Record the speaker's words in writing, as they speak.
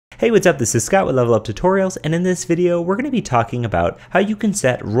Hey, what's up? This is Scott with Level Up Tutorials, and in this video we're going to be talking about how you can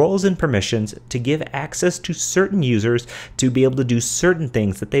set roles and permissions to give access to certain users to be able to do certain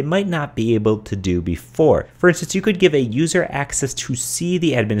things that they might not be able to do before. For instance, you could give a user access to see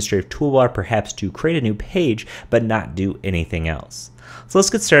the administrative toolbar, perhaps to create a new page, but not do anything else. So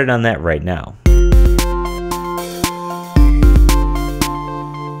let's get started on that right now.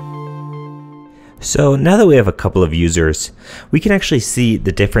 So now that we have a couple of users, we can actually see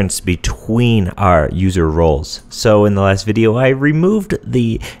the difference between our user roles. So in the last video, I removed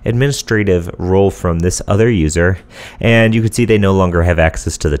the administrative role from this other user, and you can see they no longer have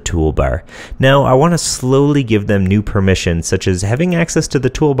access to the toolbar. Now I want to slowly give them new permissions, such as having access to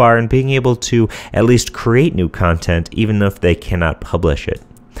the toolbar and being able to at least create new content, even if they cannot publish it.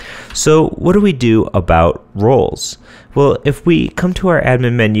 So what do we do about roles? Well, if we come to our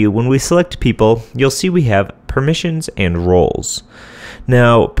admin menu, when we select people, you'll see we have permissions and roles.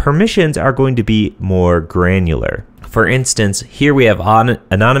 Now, permissions are going to be more granular. For instance, here we have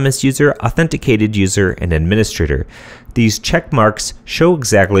anonymous user, authenticated user, and administrator. These check marks show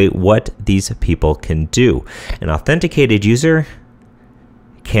exactly what these people can do. An authenticated user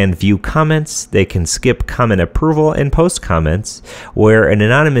can view comments, they can skip comment approval and post comments, where an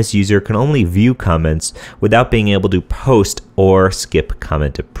anonymous user can only view comments without being able to post or skip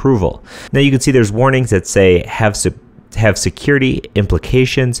comment approval. Now you can see there's warnings that say have security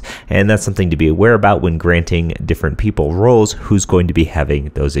implications, and that's something to be aware about when granting different people roles who's going to be having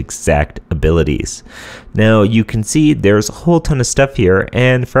those exact abilities. Now you can see there's a whole ton of stuff here,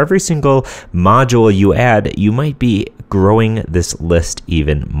 and for every single module you add, you might be growing this list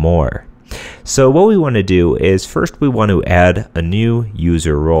even more. So what we want to do is first we want to add a new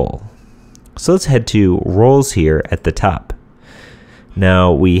user role. So let's head to roles here at the top.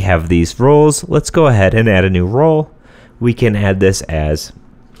 Now we have these roles. Let's go ahead and add a new role. We can add this as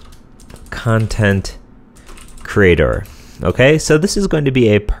content creator. Okay, so this is going to be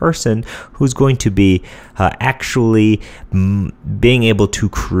a person who's going to be actually being able to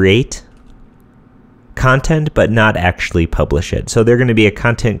create content but not actually publish it. So they're going to be a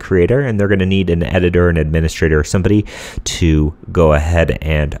content creator, and they're going to need an editor, an administrator, or somebody to go ahead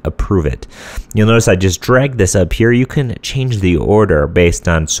and approve it. You'll notice I just dragged this up here. You can change the order based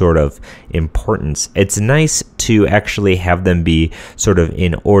on sort of importance. It's nice to actually have them be sort of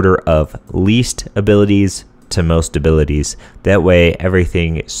in order of least abilities to most abilities. That way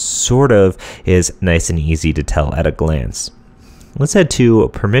everything sort of is nice and easy to tell at a glance. Let's head to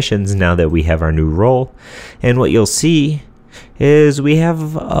permissions now that we have our new role, and what you'll see is we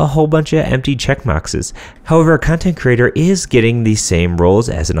have a whole bunch of empty check boxes. However, a content creator is getting the same roles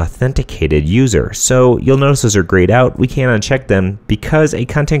as an authenticated user, so you'll notice those are grayed out. We can't uncheck them because a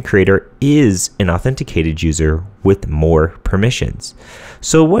content creator is an authenticated user with more permissions.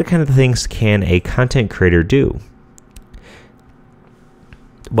 So what kind of things can a content creator do?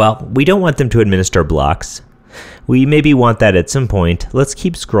 Well, we don't want them to administer blocks. We maybe want that at some point. Let's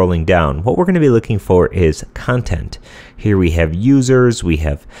keep scrolling down. What we're going to be looking for is content. Here we have users, we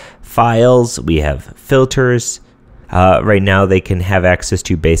have files, we have filters. Right now they can have access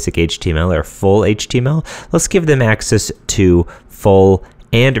to basic HTML or full HTML. Let's give them access to full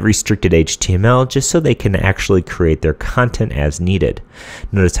and restricted HTML just so they can actually create their content as needed.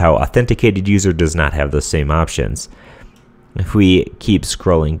 Notice how authenticated user does not have those same options. If we keep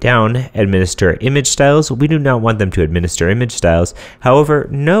scrolling down, administer image styles, we do not want them to administer image styles. However,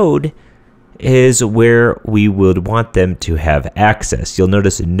 node is where we would want them to have access. You'll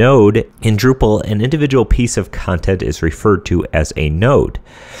notice node in Drupal, an individual piece of content is referred to as a node.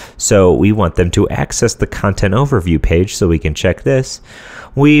 So we want them to access the content overview page, so we can check this.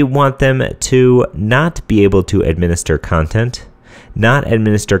 We want them to not be able to administer content, not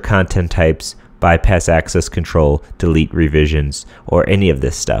administer content types, bypass access control, delete revisions, or any of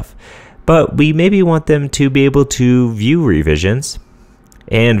this stuff. But we maybe want them to be able to view revisions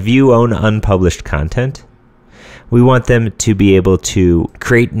and view own unpublished content. We want them to be able to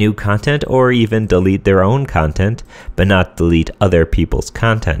create new content or even delete their own content, but not delete other people's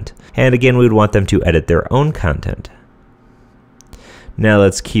content. And again, we would want them to edit their own content. Now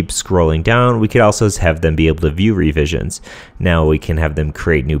let's keep scrolling down. We could also have them be able to view revisions. Now we can have them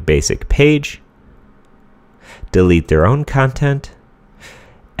create new basic page, delete their own content,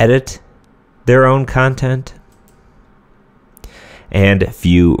 edit their own content, and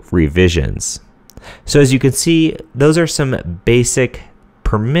view revisions. So as you can see, those are some basic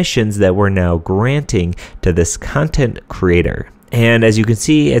permissions that we're now granting to this content creator. And as you can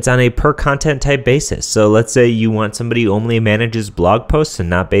see, it's on a per content type basis. So let's say you want somebody who only manages blog posts and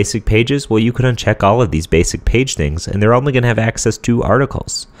not basic pages. Well, you could uncheck all of these basic page things, and they're only going to have access to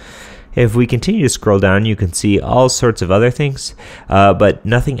articles. If we continue to scroll down, you can see all sorts of other things, but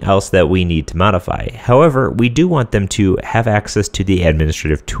nothing else that we need to modify. However, we do want them to have access to the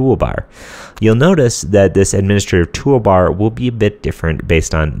administrative toolbar. You'll notice that this administrative toolbar will be a bit different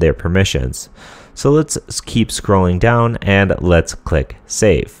based on their permissions. So let's keep scrolling down and let's click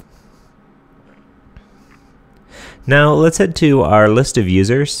Save. Now let's head to our list of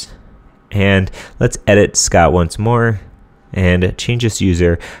users and let's edit Scott once more and change this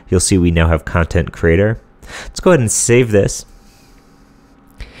user. You'll see we now have content creator. Let's go ahead and save this.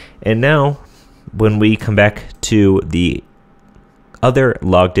 And now when we come back to the other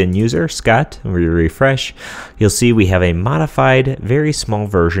logged in user, Scott, and we refresh, you'll see we have a modified, very small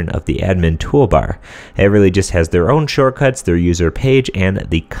version of the admin toolbar. It really just has their own shortcuts, their user page, and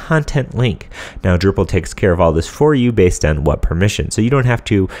the content link. Now Drupal takes care of all this for you based on what permission. So you don't have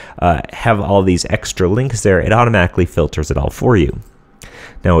to have all these extra links there. It automatically filters it all for you.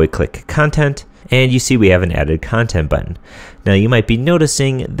 Now we click content, and you see we have an added content button. Now you might be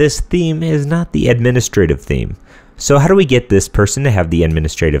noticing this theme is not the administrative theme. So how do we get this person to have the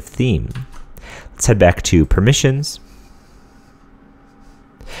administrative theme? Let's head back to permissions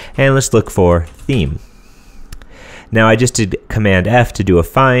and let's look for theme. Now I just did Command F to do a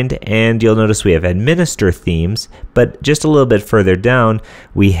find, and you'll notice we have administer themes, but just a little bit further down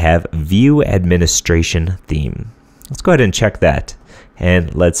we have view administration theme. Let's go ahead and check that,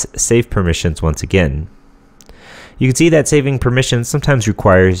 and let's save permissions once again. You can see that saving permissions sometimes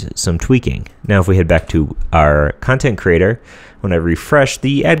requires some tweaking. Now if we head back to our content creator, when I refresh,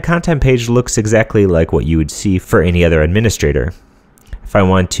 the add content page looks exactly like what you would see for any other administrator. If I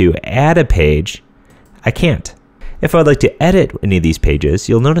want to add a page, I can't. If I'd like to edit any of these pages,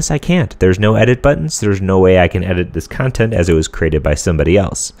 you'll notice I can't. There's no edit buttons. There's no way I can edit this content as it was created by somebody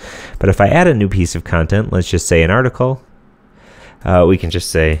else. But if I add a new piece of content, let's just say an article, we can just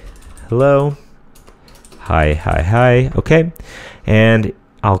say, hello. Hi, hi, hi, okay, and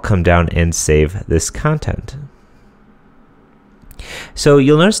I'll come down and save this content. So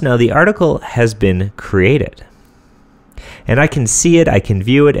you'll notice now the article has been created. And I can see it, I can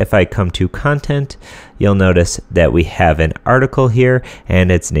view it. If I come to content, you'll notice that we have an article here,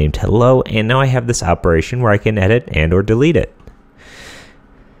 and it's named hello, and now I have this operation where I can edit and or delete it.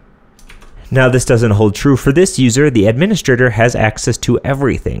 Now this doesn't hold true for this user. The administrator has access to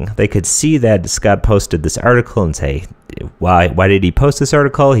everything. They could see that Scott posted this article and say, why did he post this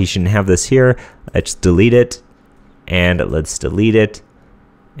article? He shouldn't have this here. Let's delete it, and let's delete it,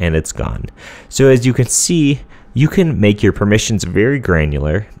 and it's gone. So as you can see, you can make your permissions very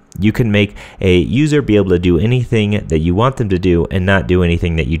granular. You can make a user be able to do anything that you want them to do and not do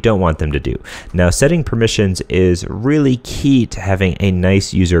anything that you don't want them to do. Now, setting permissions is really key to having a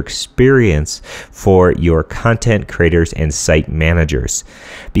nice user experience for your content creators and site managers.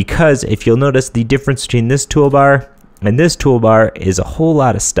 Because if you'll notice, the difference between this toolbar and this toolbar is a whole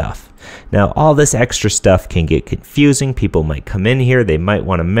lot of stuff. Now, all this extra stuff can get confusing. People might come in here, they might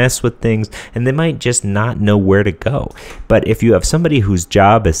want to mess with things, and they might just not know where to go. But if you have somebody whose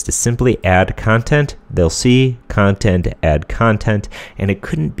job is to simply add content, they'll see content, add content, and it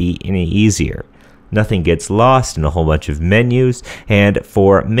couldn't be any easier. Nothing gets lost in a whole bunch of menus, and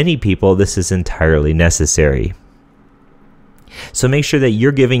for many people, this is entirely necessary. So make sure that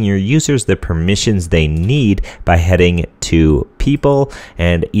you're giving your users the permissions they need by heading to people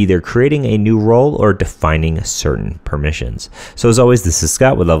and either creating a new role or defining certain permissions. So as always, this is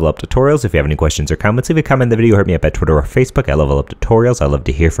Scott with Level Up Tutorials. If you have any questions or comments, leave a comment in the video, hit me up at Twitter or Facebook at Level Up Tutorials. I'd love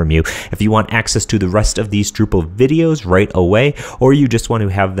to hear from you. If you want access to the rest of these Drupal videos right away, or you just want to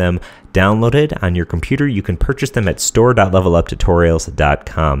have them downloaded on your computer, you can purchase them at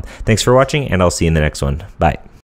store.leveluptutorials.com. Thanks for watching, and I'll see you in the next one. Bye.